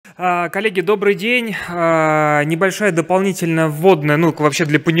Коллеги, добрый день. Небольшая дополнительная вводная, вообще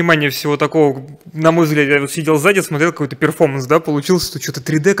для понимания всего такого, на мой взгляд, я вот сидел сзади, смотрел какой-то перформанс, да, получился, что-то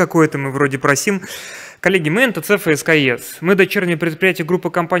 3D какое-то, мы вроде про CIM. Коллеги, мы НТЦ ФСК ЕЭС. Мы дочернее предприятие группы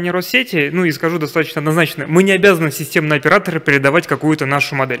компании Россети, и скажу достаточно однозначно, мы не обязаны системные операторы передавать какую-то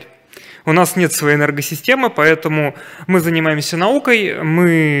нашу модель. У нас нет своей энергосистемы, поэтому мы занимаемся наукой,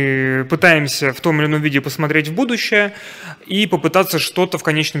 мы пытаемся в том или ином виде посмотреть в будущее и попытаться что-то в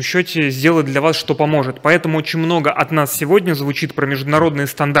конечном счете сделать для вас, что поможет. Поэтому очень много от нас сегодня звучит про международные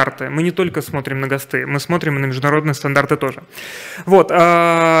стандарты. Мы не только смотрим на ГОСТы, мы смотрим и на международные стандарты тоже. Вот,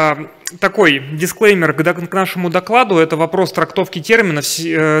 такой дисклеймер к нашему докладу. Это вопрос трактовки терминов.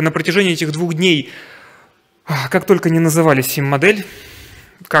 На протяжении этих 2 дней, как только не называли CIM-модель,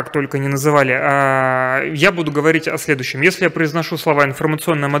 я буду говорить о следующем. Если я произношу слова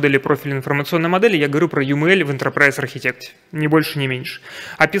информационная модель и профиль информационной модели, я говорю про UML в Enterprise Architect, ни больше, ни меньше.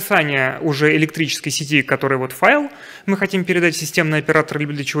 Описание уже электрической сети, который вот файл, мы хотим передать в системный оператор,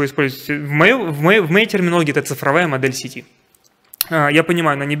 либо для чего использовать. В моей терминологии это цифровая модель сети. Я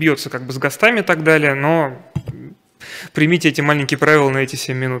понимаю, она не бьется как бы с ГОСТами и так далее, но примите эти маленькие правила на эти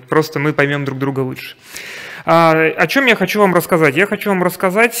 7 минут, просто мы поймем друг друга лучше. О чем я хочу вам рассказать? Я хочу вам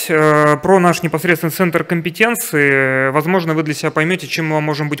рассказать про наш непосредственный центр компетенции. Возможно, вы для себя поймете, чем мы вам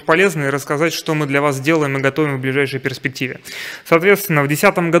можем быть полезны, и рассказать, что мы для вас делаем и готовим в ближайшей перспективе. Соответственно, в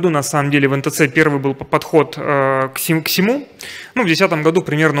 2010 году, на самом деле, в НТЦ первый был подход к СИМу. В 2010 году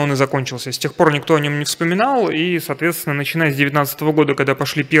примерно он и закончился. С тех пор никто о нем не вспоминал, и, соответственно, начиная с 2019 года, когда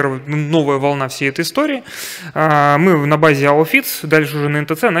пошли новая волна всей этой истории, мы на базе АО ФИЦ, дальше уже на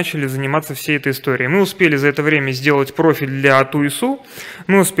НТЦ, начали заниматься всей этой историей. Мы успели за это время сделать профиль для ТУИСУ,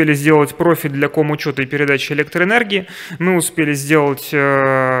 мы успели сделать профиль для комучета и передачи электроэнергии, мы успели сделать,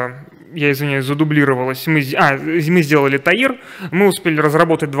 я извиняюсь, задублировалось, мы сделали ТАИР, мы успели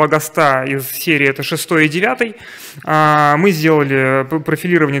разработать 2 ГОСТа из серии, это 6 и 9, мы сделали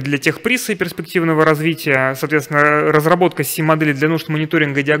профилирование для техприса и перспективного развития, соответственно, разработка CIM-модели для нужд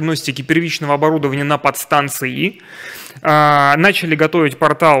мониторинга и диагностики первичного оборудования на подстанции, начали готовить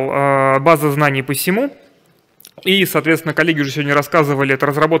портал базы знаний по CIM. И, соответственно, коллеги уже сегодня рассказывали, это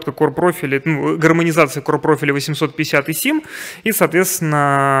разработка core-профиля, гармонизация core-профиля 850 и CIM, и,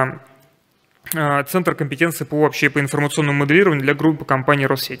 соответственно, Центр компетенции по общей по информационному моделированию для группы компании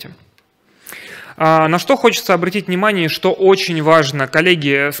Россети. На что хочется обратить внимание, что очень важно.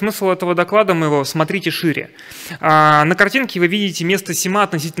 Коллеги, смысл этого доклада моего смотрите шире. На картинке вы видите место CIM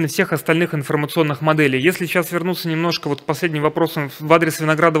относительно всех остальных информационных моделей. Если сейчас вернуться немножко вот к последним вопросам в адрес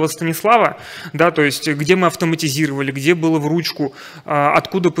Виноградова Станислава, да, то есть где мы автоматизировали, где было в ручку,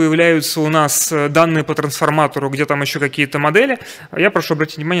 откуда появляются у нас данные по трансформатору, где там еще какие-то модели, я прошу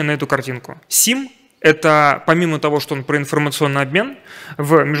обратить внимание на эту картинку. CIM – это, помимо того, что он про информационный обмен,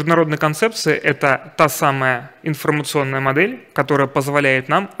 в международной концепции это та самая информационная модель, которая позволяет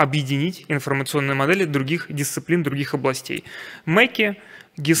нам объединить информационные модели других дисциплин, других областей. МЭКи,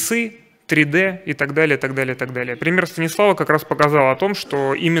 ГИСы, 3D и так далее, так далее, так далее. Пример Станислава как раз показал о том,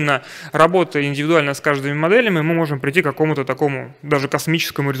 что именно работая индивидуально с каждыми моделями, мы можем прийти к какому-то такому даже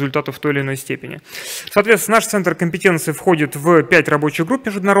космическому результату в той или иной степени. Соответственно, наш центр компетенции входит в 5 рабочих групп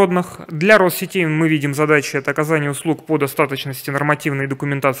международных. Для Россети мы видим задачи: это оказание услуг по достаточности нормативной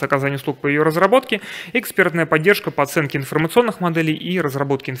документации, оказание услуг по ее разработке, экспертная поддержка по оценке информационных моделей и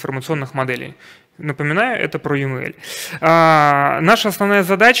разработке информационных моделей. Напоминаю, это про UML. Наша основная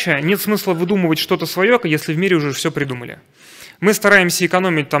задача — нет смысла выдумывать что-то свое, если в мире уже все придумали. Мы стараемся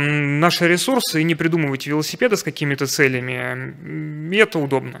экономить там наши ресурсы и не придумывать велосипеды с какими-то целями, и это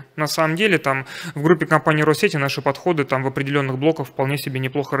удобно. На самом деле там в группе компании Россети наши подходы там в определенных блоках вполне себе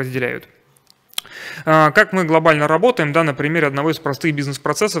неплохо разделяют. Как мы глобально работаем, да, на примере одного из простых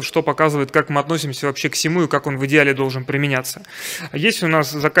бизнес-процессов, что показывает, как мы относимся вообще к CIM и как он в идеале должен применяться. Есть у нас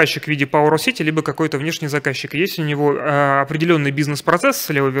заказчик в виде ПАО Россети, либо какой-то внешний заказчик. Есть у него определенный бизнес-процесс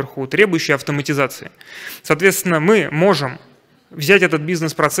слева вверху, требующий автоматизации. Соответственно, мы можем взять этот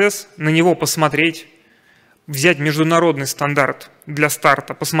бизнес-процесс, на него посмотреть, взять международный стандарт для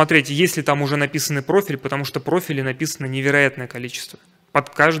старта, посмотреть, есть ли там уже написанный профиль, потому что профилей написано невероятное количество под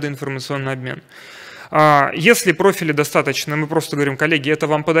каждый информационный обмен. Если профиля достаточно, мы просто говорим: коллеги, это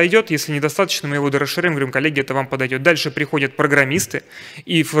вам подойдет. Если недостаточно, мы его дорасширяем, говорим: коллеги, это вам подойдет. Дальше приходят программисты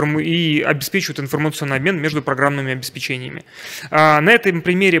и обеспечивают информационный обмен между программными обеспечениями. На этом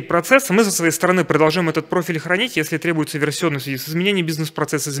примере процесса мы со своей стороны продолжаем этот профиль хранить. Если требуется версионность с изменением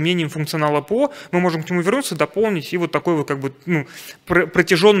бизнес-процесса, изменением функционала ПО, мы можем к нему вернуться, дополнить и вот такой вот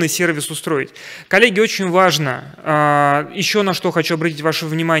протяженный сервис устроить. Коллеги, очень важно, еще на что хочу обратить ваше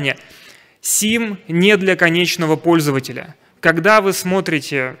внимание. CIM не для конечного пользователя. когда вы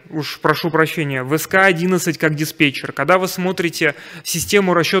смотрите, уж прошу прощения, ВСК-11 как диспетчер, когда вы смотрите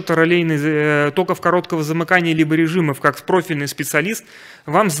систему расчета релейной токов короткого замыкания либо режимов как профильный специалист,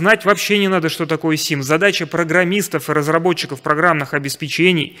 вам знать вообще не надо, что такое CIM. Задача программистов и разработчиков программных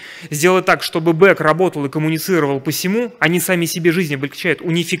обеспечений сделать так, чтобы бэк работал и коммуницировал по CIM, они сами себе жизнь облегчают.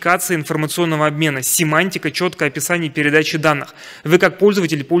 Унификация информационного обмена, семантика, четкое описание передачи данных. Вы как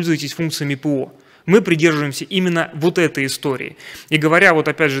пользователь пользуетесь функциями ПО. Мы придерживаемся именно вот этой истории. И говоря, вот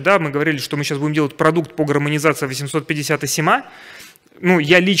опять же, да, мы говорили, что мы сейчас будем делать продукт по гармонизации 850 и CIM. Ну,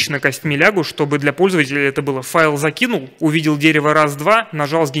 я лично костьми лягу, чтобы для пользователя это было: файл закинул, увидел дерево раз-два,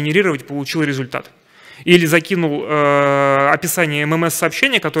 нажал сгенерировать, получил результат. Или закинул описание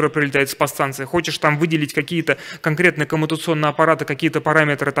ММС-сообщения, которое прилетает с подстанции, хочешь там выделить какие-то конкретные коммутационные аппараты, какие-то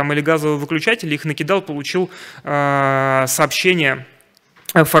параметры там, или газовые выключатели, их накидал, получил сообщение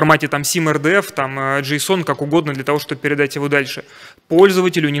в формате там CIM RDF, там JSON, как угодно, для того, чтобы передать его дальше.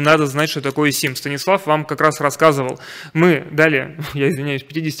 Пользователю не надо знать, что такое CIM. Станислав вам как раз рассказывал. Мы дали, я извиняюсь,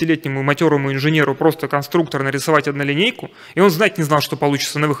 50-летнему матерому инженеру просто конструктор нарисовать однолинейку, и он знать не знал, что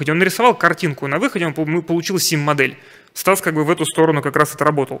получится на выходе. Он нарисовал картинку, на выходе он получил CIM-модель. Стас как бы в эту сторону как раз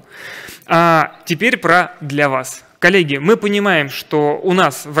отработал. А теперь про для вас. Коллеги, мы понимаем, что у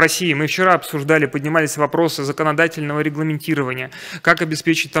нас в России, мы вчера обсуждали, поднимались вопросы законодательного регламентирования, как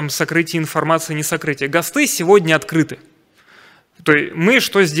обеспечить там сокрытие информации, не сокрытие. ГОСТы сегодня открыты. То есть мы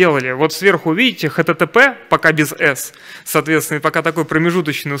что сделали? Вот сверху видите HTTP, пока без S, соответственно, пока такой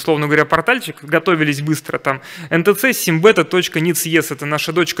промежуточный, условно говоря, портальчик, готовились быстро, там ntc simbeta. nic.es, это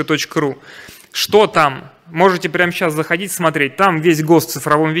наша дочка.ру. Что там? Можете прямо сейчас заходить, смотреть. Там весь ГОСТ в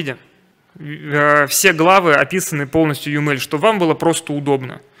цифровом виде. Все главы описаны полностью UML, чтобы вам было просто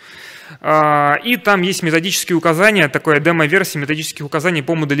удобно. И там есть методические указания, такая демо-версия методических указаний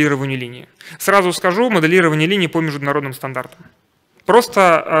по моделированию линии. Сразу скажу, моделирование линии по международным стандартам.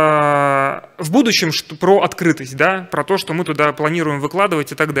 Просто в будущем про открытость, да, про то, что мы туда планируем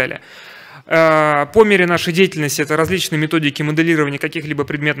выкладывать и так далее. По мере нашей деятельности это различные методики моделирования каких-либо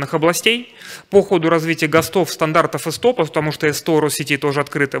предметных областей. По ходу развития ГОСТов, стандартов СТО, потому что СТО Россети тоже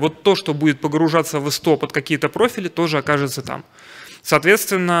открыто, вот то, что будет погружаться в СТО под какие-то профили, тоже окажется там.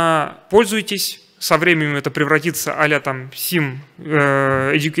 Соответственно, пользуйтесь. Со временем это превратится а-ля там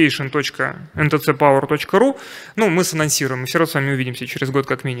simeducation.ntcpower.ru. Ну, мы санонсируем, мы все равно с вами увидимся через год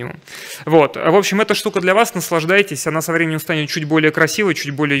как минимум. Вот. В общем, эта штука для вас, наслаждайтесь. Она со временем станет чуть более красивой, чуть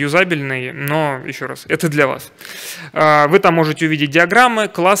более юзабельной, но, еще раз, это для вас. Вы там можете увидеть диаграммы,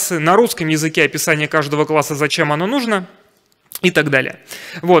 классы, на русском языке описание каждого класса, зачем оно нужно и так далее.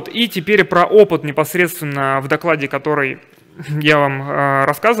 Вот. И теперь про опыт непосредственно в докладе, который я вам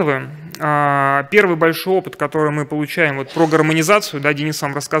рассказываю. Первый большой опыт, который мы получаем вот про гармонизацию, да, Денис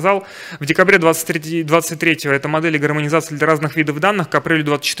вам рассказал. В декабре 23-го это модели гармонизации для разных видов данных, к апрелю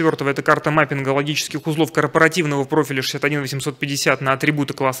 24-го это карта маппинга логических узлов корпоративного профиля 61850 на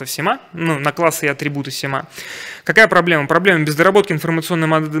атрибуты классов CIM, ну, на классы и атрибуты CIM. Какая проблема? Проблема без доработки информационной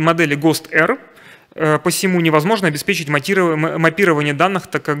модели ГОСТ-R. По CIM невозможно обеспечить маппирование данных,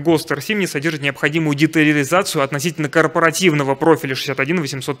 так как ГОСТ RSIM не содержит необходимую детализацию относительно корпоративного профиля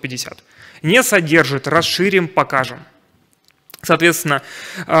 61850. Не содержит, расширим, покажем. Соответственно,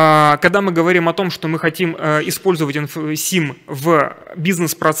 когда мы говорим о том, что мы хотим использовать CIM в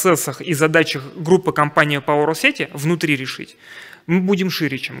бизнес-процессах и задачах группы компании ПАО Россети внутри решить, мы будем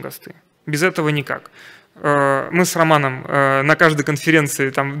шире, чем ГОСТы. Без этого никак. Мы с Романом на каждой конференции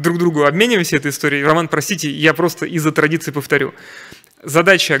там друг другу обмениваемся этой историей. Роман, простите, я просто из-за традиции повторю.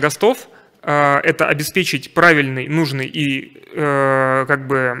 Задача ГОСТов – это обеспечить правильный, нужный и как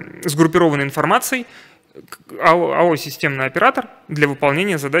бы сгруппированной информацией АО «Системный оператор» для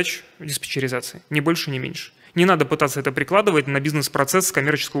выполнения задач диспетчеризации. Ни больше, ни меньше. Не надо пытаться это прикладывать на бизнес-процесс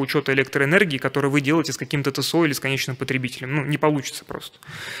коммерческого учета электроэнергии, который вы делаете с каким-то ТСО или с конечным потребителем. Ну, не получится просто.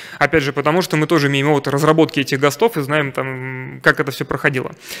 Опять же, потому что мы тоже имеем опыт разработки этих ГОСТов и знаем, там, как это все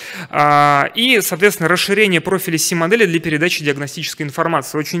проходило. И, соответственно, расширение профиля CIM-модели для передачи диагностической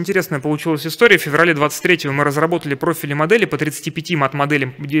информации. Очень интересная получилась история. В феврале 23-го мы разработали профили модели по 35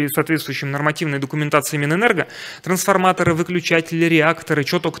 мат-моделям, соответствующим нормативной документации Минэнерго. Трансформаторы, выключатели, реакторы,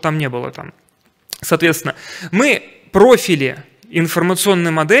 чего только там не было там. Соответственно, мы профили информационной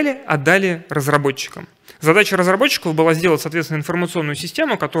модели отдали разработчикам. Задача разработчиков была сделать, соответственно, информационную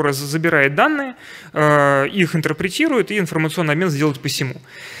систему, которая забирает данные, их интерпретирует и информационный обмен сделать по CIM.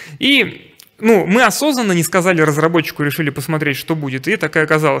 И мы осознанно не сказали разработчику, решили посмотреть, что будет, и так и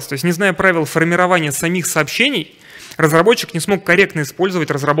оказалось. То есть, не зная правил формирования самих сообщений, разработчик не смог корректно использовать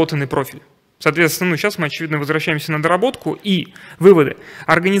разработанный профиль. Соответственно, сейчас мы, очевидно, возвращаемся на доработку. И выводы.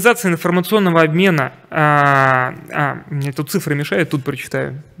 Организация информационного обмена... мне тут цифры мешают, тут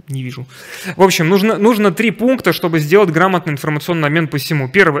прочитаю. Не вижу. В общем, нужно 3 пункта, чтобы сделать грамотный информационный обмен по всему.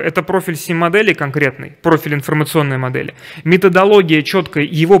 Первый – это профиль CIM-модели конкретный, профиль информационной модели. Методология четкая,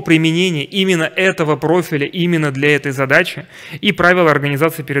 его применение именно этого профиля, именно для этой задачи. И правила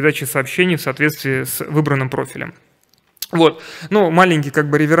организации передачи сообщений в соответствии с выбранным профилем. Вот, ну, маленький как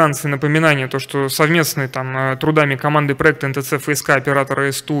бы реверанс и напоминание, то, что совместные там трудами команды проекта НТЦ ФСК,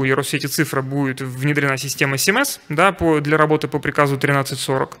 оператора СТУ и Россети Цифра будет внедрена система CIM, да, для работы по приказу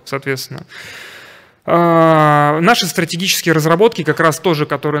 1340, соответственно. Наши стратегические разработки как раз тоже,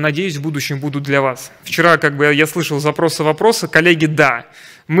 которые, надеюсь, в будущем будут для вас. Вчера как бы я слышал запросы-вопросы, коллеги, да.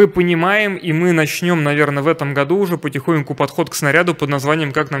 Мы понимаем, и мы начнем, наверное, в этом году уже потихоньку подход к снаряду под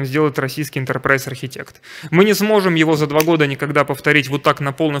названием «Как нам сделать российский Enterprise Architect». Мы не сможем его за 2 года никогда повторить вот так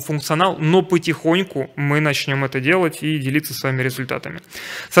на полный функционал, но потихоньку мы начнем это делать и делиться с вами результатами.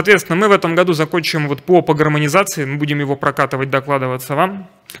 Соответственно, мы в этом году закончим вот ПО по гармонизации, мы будем его прокатывать, докладываться вам.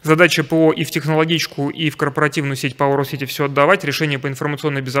 Задача ПО и в технологическую, и в корпоративную сеть ПАО Россети все отдавать. Решение по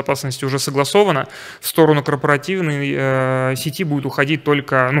информационной безопасности уже согласовано. В сторону корпоративной сети будет уходить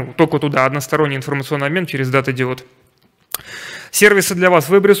только туда, односторонний информационный обмен через дата-диод. Сервисы для вас,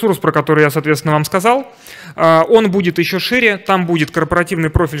 веб-ресурс, про который я, соответственно, вам сказал, он будет еще шире, там будет корпоративный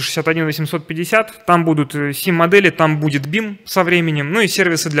профиль 61850, там будут CIM-модели, там будет BIM со временем, ну и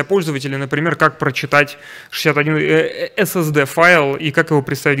сервисы для пользователей, например, как прочитать 61 SSD-файл и как его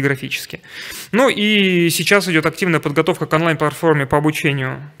представить графически. Ну и сейчас идет активная подготовка к онлайн-платформе по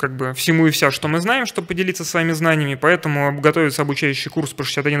обучению как бы всему и вся, что мы знаем, чтобы поделиться своими знаниями, поэтому готовится обучающий курс по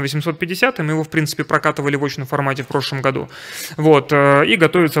 61850, и мы его, в принципе, прокатывали в очном формате в прошлом году. Вот, и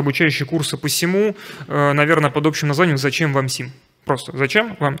готовятся обучающие курсы по СИМу, наверное, под общим названием «Зачем вам СИМ?». Просто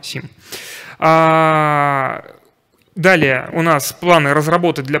 «Зачем вам СИМ?». Далее у нас планы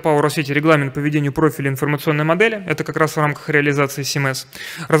разработать для ПАО Россети регламент по ведению профиля информационной модели. Это как раз в рамках реализации CIM.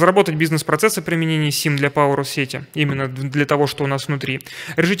 Разработать бизнес-процессы применения SIM для ПАО Россети, именно для того, что у нас внутри.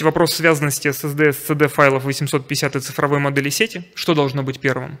 Решить вопрос связанности SSD, SCD файлов 850 и цифровой модели сети. Что должно быть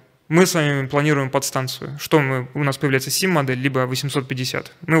первым? Мы с вами планируем подстанцию. У нас появляется SIM-модель, либо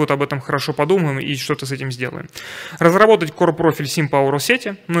 850. Мы вот об этом хорошо подумаем и что-то с этим сделаем. Разработать core-профиль SIM ПАО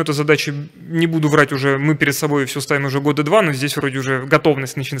Россети. Ну, это задача, не буду врать уже, мы перед собой все ставим уже 2 года, но здесь вроде уже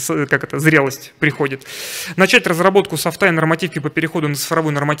готовность, зрелость приходит. Начать разработку софта и нормативки по переходу на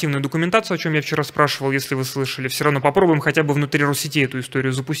цифровую нормативную документацию, о чем я вчера спрашивал, если вы слышали. Все равно попробуем хотя бы внутри Россети эту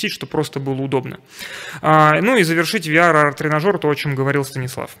историю запустить, чтобы просто было удобно. Ну и завершить VR-тренажер, то, о чем говорил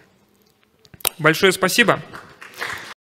Станислав. Большое спасибо.